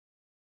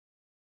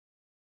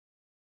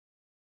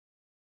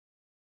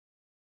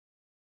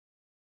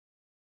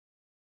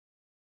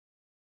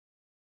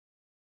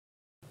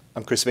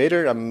I'm Chris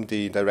Weder. I'm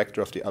the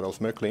director of the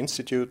Adolphe Merkle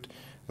Institute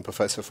and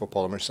professor for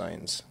polymer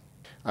science.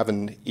 I have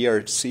an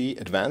ERC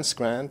advanced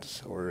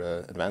grant or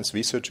advanced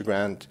researcher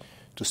grant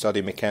to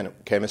study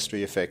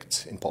chemistry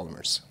effects in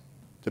polymers.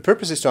 The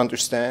purpose is to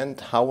understand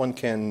how one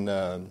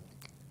can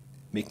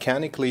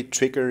mechanically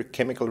trigger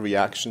chemical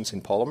reactions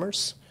in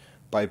polymers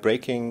by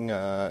breaking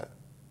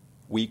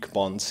weak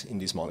bonds in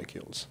these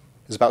molecules.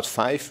 There's about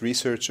 5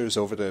 researchers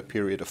over the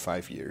period of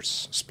 5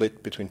 years,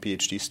 split between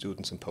PhD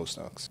students and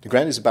postdocs. The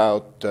grant is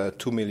about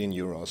 2 million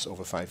euros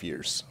over 5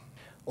 years.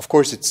 Of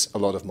course, it's a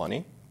lot of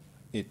money.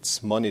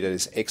 It's money that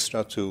is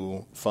extra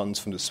to funds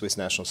from the Swiss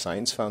National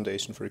Science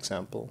Foundation, for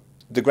example.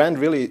 The grant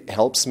really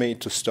helps me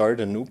to start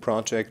a new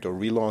project or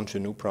relaunch a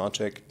new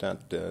project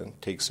that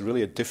takes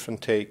really a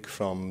different take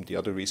from the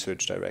other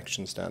research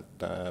directions that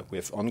we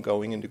have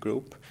ongoing in the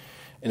group.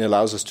 And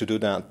allows us to do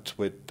that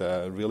with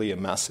really a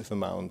massive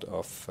amount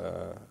of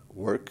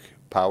work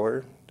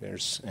power.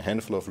 There's a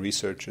handful of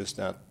researchers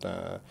that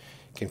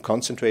can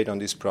concentrate on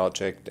this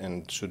project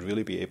and should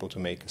really be able to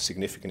make a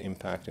significant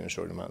impact in a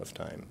short amount of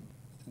time.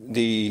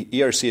 The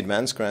ERC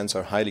advanced grants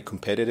are highly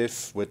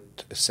competitive with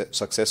a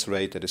success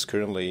rate that is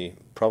currently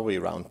probably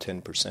around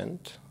 10%.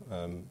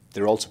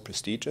 They're also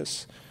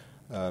prestigious.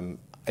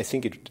 I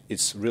think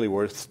it's really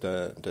worth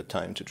the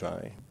time to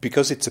try.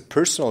 Because it's a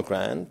personal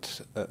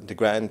grant, the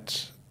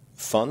grant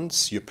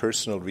funds your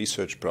personal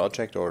research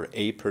project or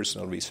a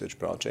personal research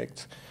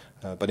project.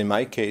 But in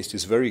my case,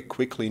 it's very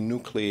quickly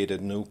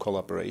nucleated new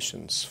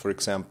collaborations. For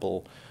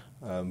example,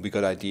 we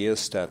got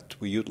ideas that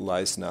we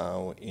utilize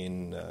now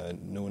in a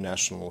new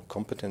National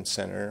Competence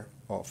Center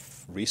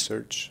of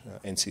Research,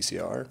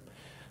 NCCR.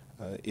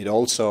 It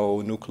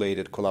also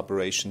nucleated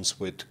collaborations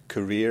with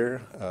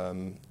career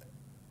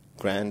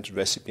grant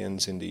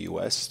recipients in the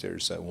US.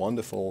 There's a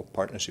wonderful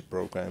partnership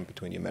program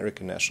between the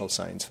American National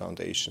Science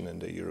Foundation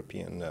and the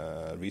European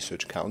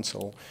Research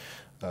Council,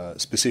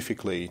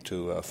 specifically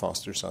to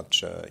foster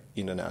such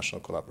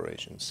international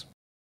collaborations.